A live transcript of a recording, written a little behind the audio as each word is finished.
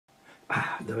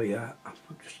I've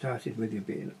just started with you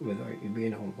being without you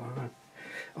being online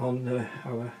on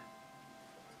our.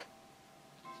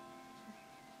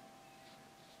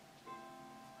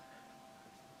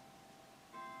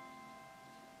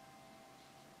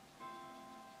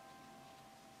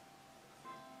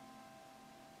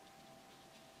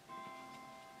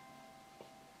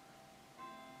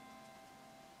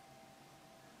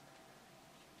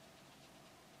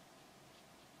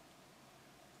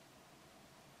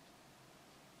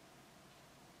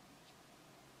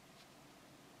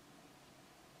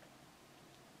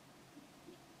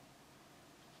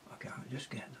 I can't just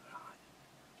get the right.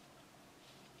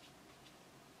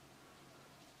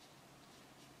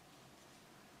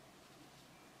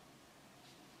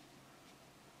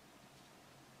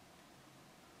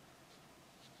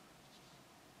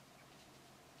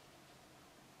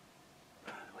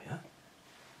 There we are.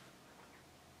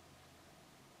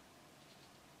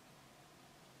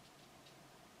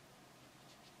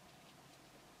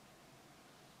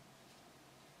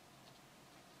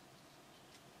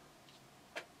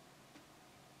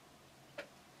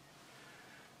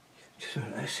 So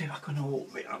let's see if I can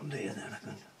open it on there, then I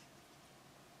can.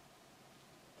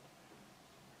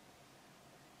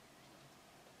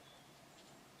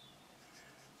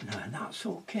 No, that's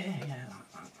okay, yeah,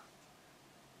 like that.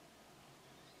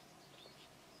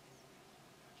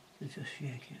 You just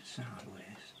shake it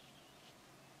sideways.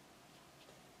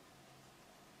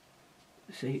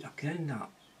 See, again, that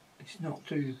it's not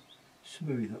too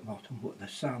smooth at bottom, but the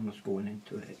sand's going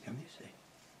into it. Can you see?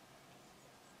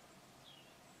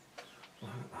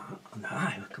 Like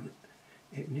that. And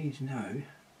it needs now.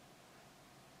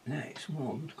 Next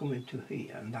one to come into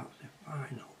here, and that's the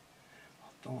final. I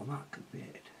thought that could be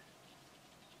it.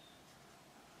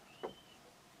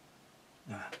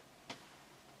 Now,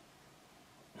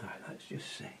 let's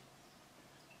just see.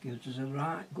 Gives us a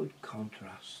right good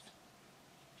contrast.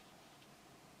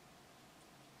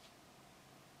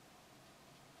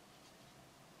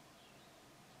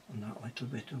 And that little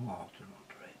bit of water under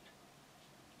it.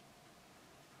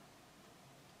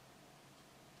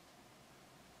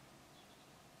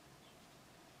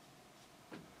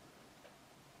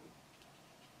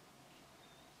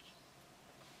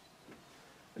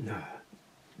 Now,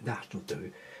 that'll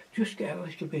do. Just get a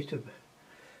little bit of,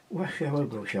 wash our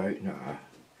brush out now,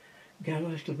 get a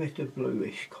little bit of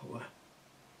bluish colour,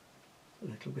 a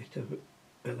little bit of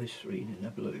glycerine in the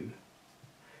blue.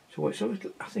 So it's a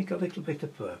little, I think a little bit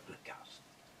of purple cast,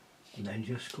 and then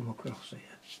just come across here.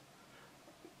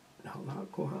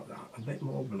 Not quite that, a bit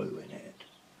more blue in it.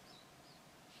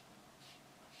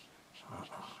 Like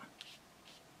that.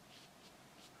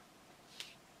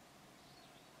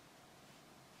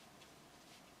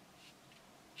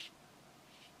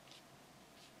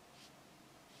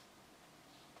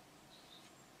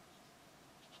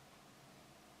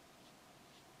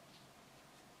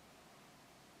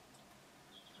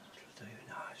 That'll do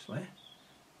nicely.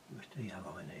 With the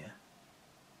yellow in here.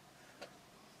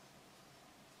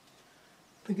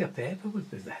 Bigger paper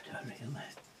would be better, really.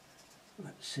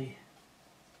 Let's see.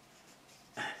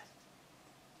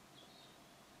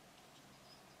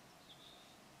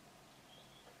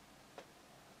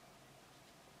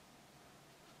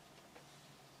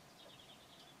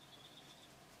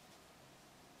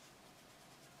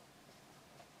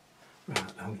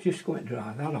 Right, I'm just going to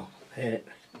dry that off a bit.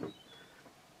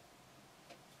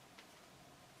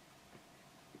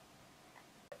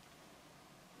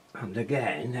 And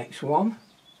again, next one,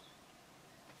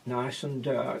 nice and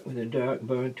dark with a dark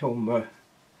burnt umber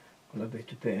and a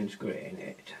bit of Payne's grey in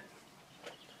it.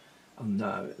 And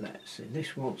now, let's see,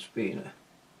 this one's been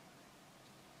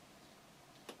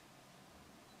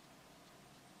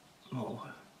a more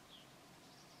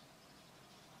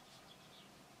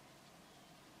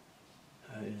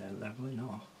levelling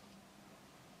off.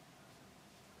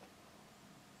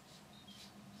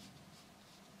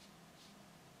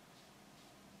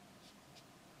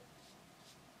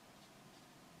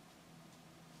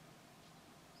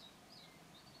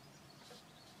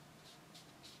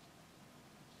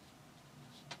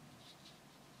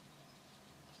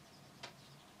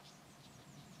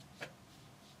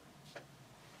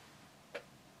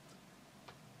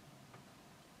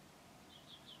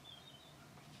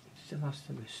 Still has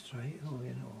to be straight though,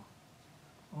 you know,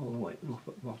 all the way up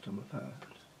at the bottom of hers.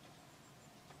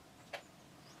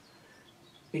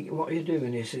 What you're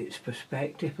doing is it's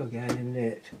perspective again, isn't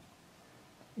it?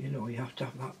 You know, you have to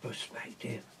have that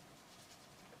perspective.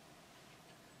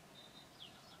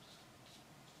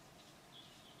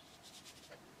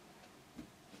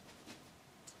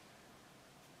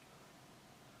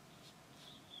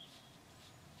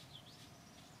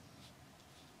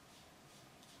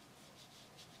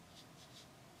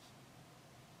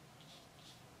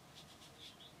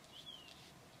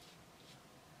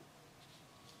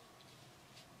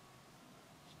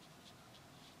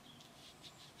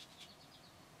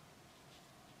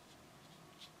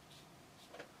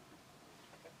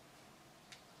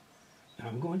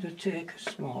 I'm going to take a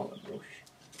smaller brush,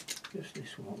 just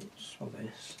this once for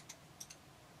this,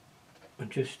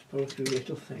 and just put a few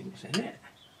little things in it.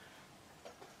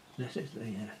 This is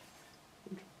the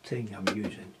thing I'm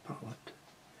using, palette.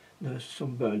 There's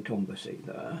some burnt umber, see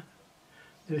there.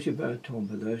 There's your burnt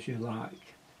umber, there's your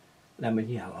like lemon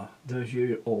yellow, there's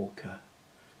your ochre,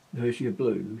 there's your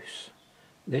blues,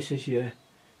 this is your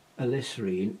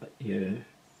glycerine, your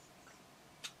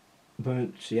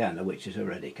burnt sienna, which is a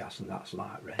reddy cast, and that's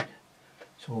light red.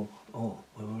 So, oh,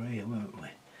 we were here, weren't we?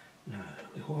 Now,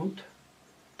 we want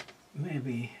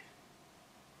maybe,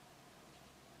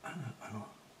 I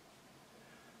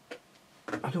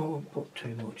don't want to put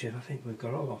too much in. I think we've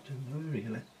got a lot in there,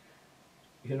 really.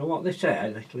 You know what they say, a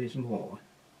little is more,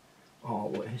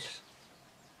 always.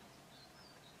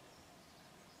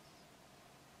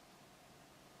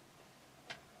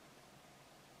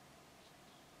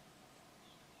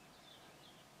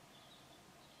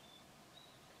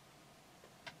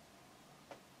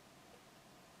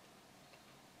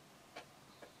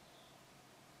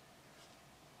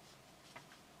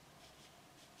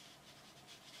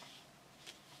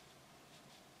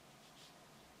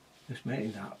 Just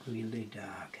making that really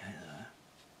dark there.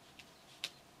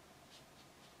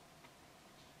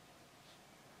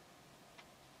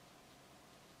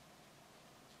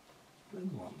 Little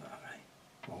one there, right?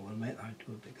 Well, we'll make that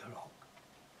into a bigger rock.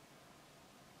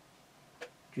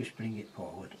 Just bring it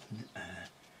forward.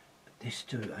 This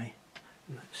too, eh?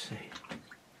 Let's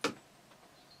see.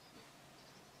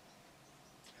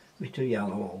 Bit of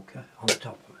yellow ochre on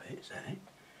top of it, eh?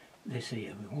 This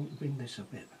here, we want to bring this a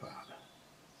bit farther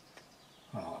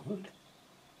forward.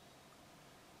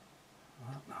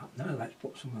 Like that. Now let's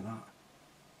put some of that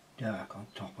dark on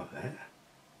top of it.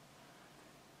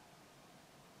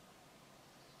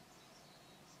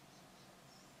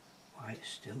 Why it's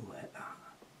still wet, that.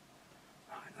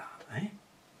 Like that, eh?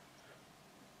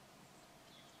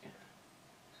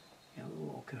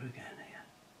 Yellow ochre again here.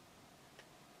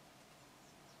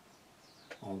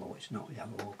 Although it's not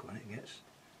yellow ochre when it gets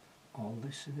all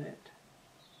this in it.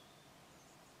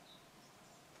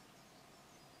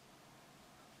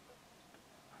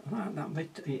 I like that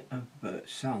bit of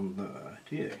sand there,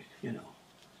 do you? You know,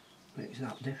 makes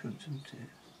that difference, doesn't it?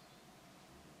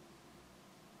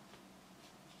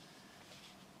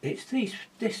 It's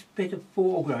this bit of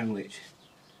foreground which,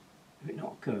 if you're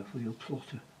not careful, you'll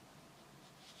clutter.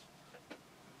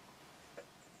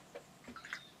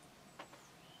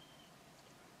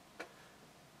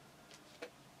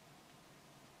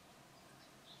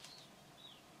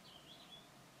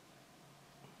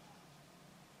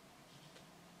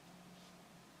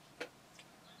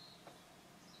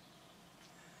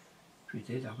 If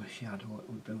we did have a shadow, it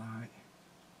would be like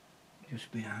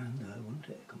just behind there, wouldn't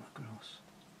it, come across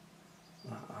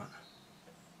like that,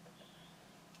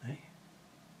 eh?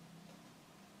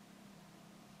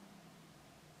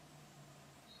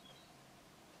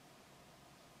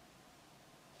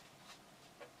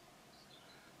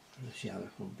 And the shadow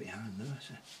from behind there,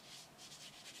 see?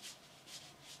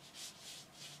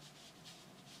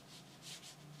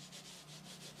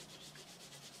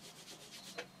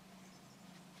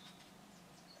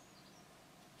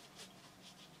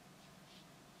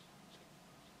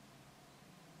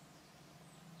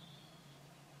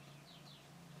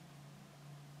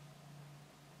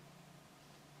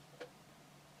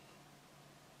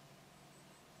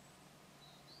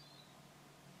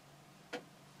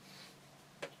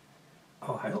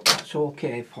 Oh, I hope that's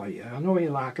okay for you. I know you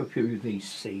like a few of these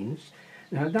scenes.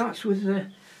 Now that's with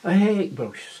a Hake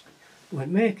brush.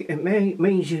 It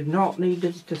means you've not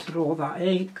needed to throw that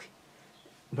Hake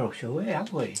brush away,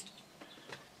 have we?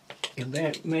 You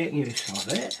make use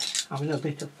of it, having a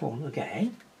bit of fun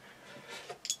again.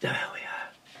 There we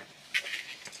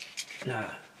are.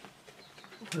 Now,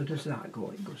 where does that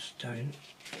go? It goes down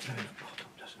the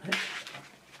bottom, doesn't it?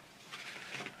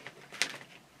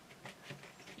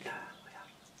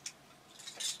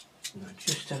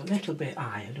 Just a little bit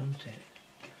higher,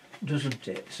 doesn't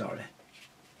it? Sorry.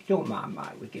 You don't mind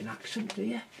my Wigan accent, do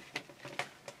you?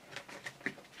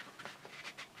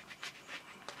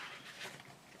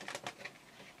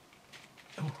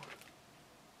 Oh.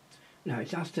 Now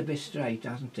it has to be straight,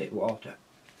 hasn't it, water?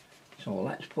 So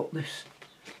let's put this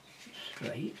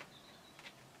straight.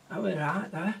 Are we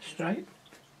right there, straight?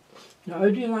 Now how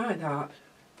do you like that?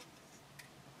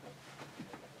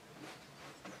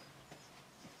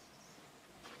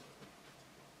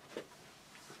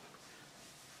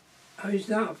 How's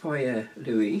that for you,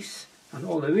 Louise? I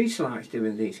know Louise likes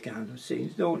doing these kind of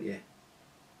scenes, don't you?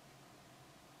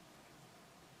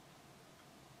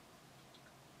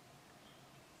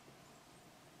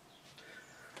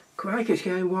 Crikey, it's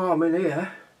getting warm in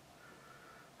here.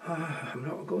 I'm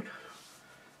not good.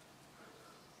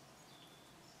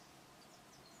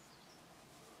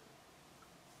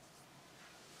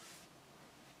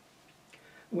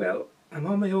 Well, I'm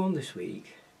on my own this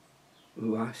week.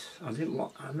 Lass, I'm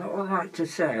not what I like to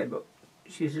say, but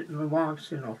my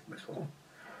wife's in hospital.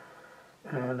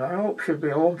 And I hope she'll be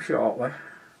home shortly.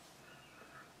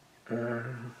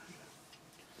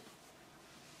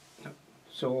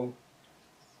 So,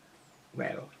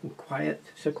 well, quiet.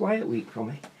 It's a quiet week for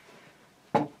me.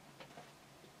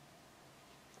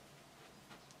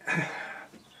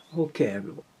 Okay,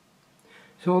 everyone.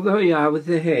 So there you are with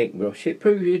the Hake brush. It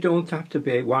proves you don't have to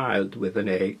be wild with an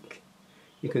Hake.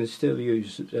 You can still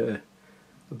use a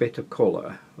bit of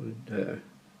colour and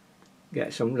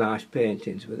get some nice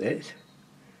paintings with it,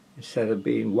 instead of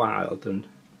being wild and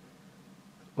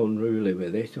unruly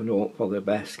with it and hope for the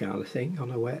best kind of thing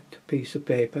on a wet piece of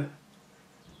paper,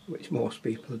 which most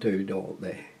people do, don't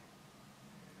they?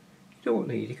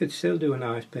 You could still do a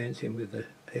nice painting with the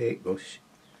Hake brush.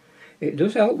 It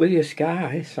does help with your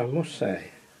skies, I must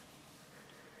say.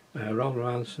 Ron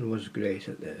Ranson was great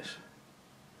at this.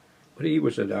 But he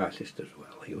was an artist as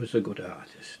well. He was a good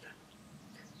artist.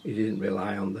 He didn't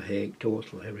rely on the Hake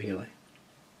totally, really.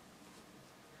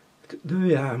 But there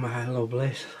you are, my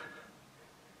lovelies.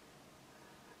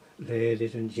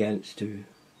 Ladies and gents too.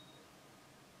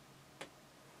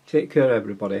 Take care,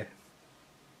 everybody.